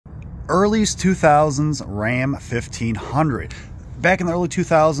early 2000s Ram 1500. Back in the early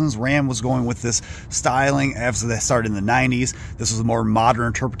 2000s, Ram was going with this styling. After they started in the 90s, this was a more modern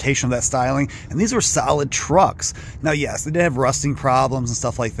interpretation of that styling, and these were solid trucks. Now, yes, they did have rusting problems and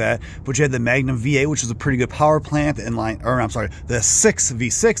stuff like that, but you had the Magnum V8, which was a pretty good power plant. The 6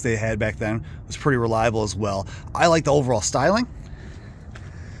 V6 they had back then was pretty reliable as well. I like the overall styling.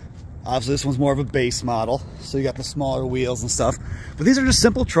 Obviously, this one's more of a base model, so you got the smaller wheels and stuff. But these are just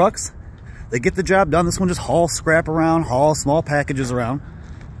simple trucks. They get the job done. This one just hauls scrap around, hauls small packages around.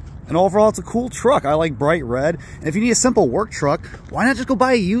 And overall, it's a cool truck. I like bright red. And if you need a simple work truck, why not just go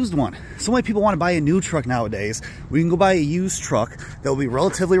buy a used one? So many people want to buy a new truck nowadays. We can go buy a used truck that will be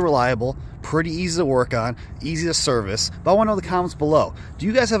relatively reliable, pretty easy to work on, easy to service. But I want to know in the comments below, do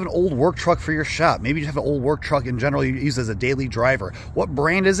you guys have an old work truck for your shop? Maybe you have an old work truck in general you use as a daily driver. What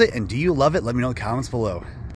brand is it, and do you love it? Let me know in the comments below.